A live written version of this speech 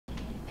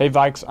Hey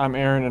Vikes, I'm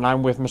Aaron and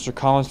I'm with Mr.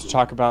 Collins to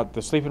talk about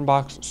the Sleeping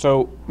Box.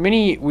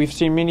 We've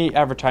seen many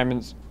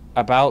advertisements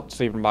about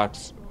Sleeping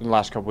Box in the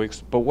last couple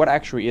weeks, but what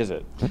actually is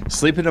it?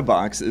 Sleep in a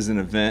Box is an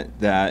event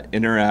that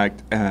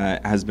Interact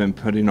has been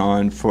putting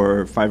on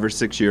for 5 or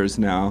 6 years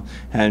now,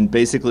 and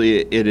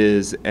basically it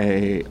is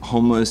a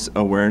homeless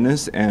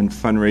awareness and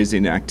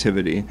fundraising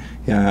activity.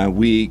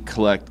 We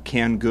collect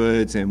canned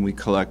goods and we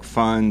collect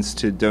funds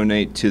to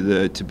donate to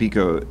the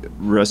Topeka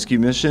Rescue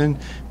Mission,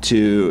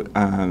 to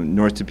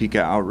North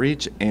Topeka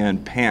Outreach,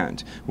 and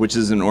PANT, which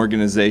is an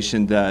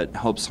organization that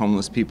helps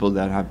homeless people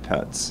that have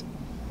pets.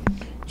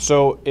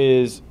 So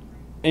is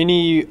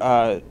any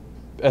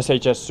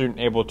SHS student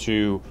able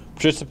to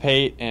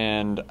participate,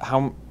 and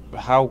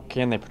how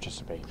can they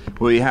participate?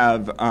 We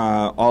have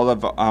all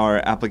of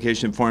our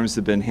application forms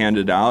have been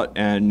handed out,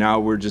 and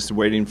now we're just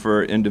waiting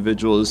for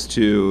individuals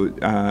to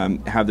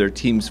have their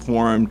teams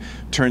formed,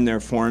 turn their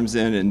forms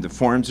in, and the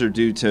forms are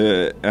due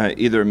to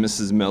either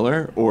Mrs.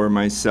 Miller or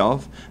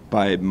myself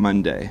by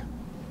Monday.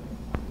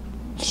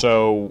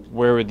 So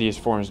where would these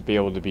forms be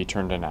able to be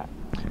turned in at?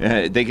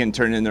 They can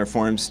turn in their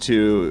forms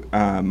to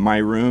my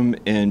room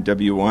in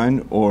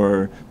W1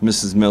 or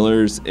Mrs.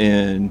 Miller's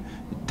in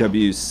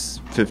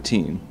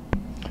W15.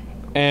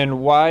 And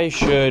why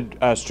should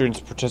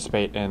students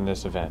participate in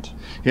this event?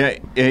 Yeah,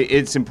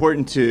 it's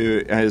important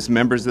to, as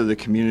members of the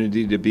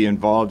community, to be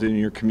involved in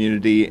your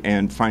community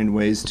and find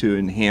ways to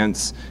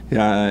enhance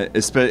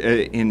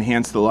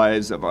the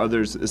lives of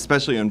others,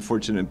 especially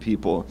unfortunate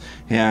people.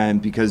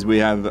 And because we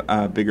have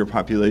a bigger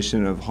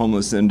population of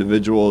homeless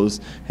individuals,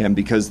 and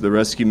because the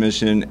rescue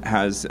mission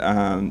has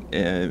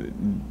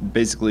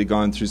basically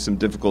gone through some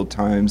difficult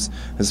times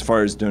as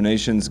far as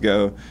donations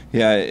go,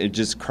 yeah, it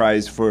just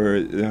cries for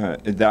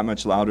that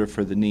much louder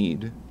for the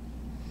need.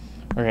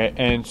 Okay,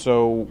 and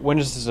so when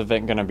is this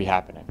event going to be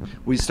happening?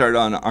 We start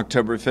on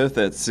October 5th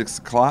at 6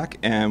 o'clock,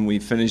 and we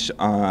finish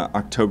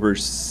October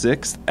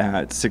 6th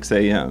at 6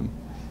 a.m.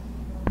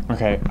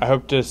 Okay, I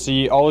hope to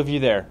see all of you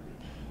there.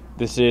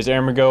 This is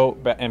Aaron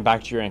McGo, and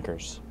back to your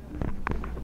anchors.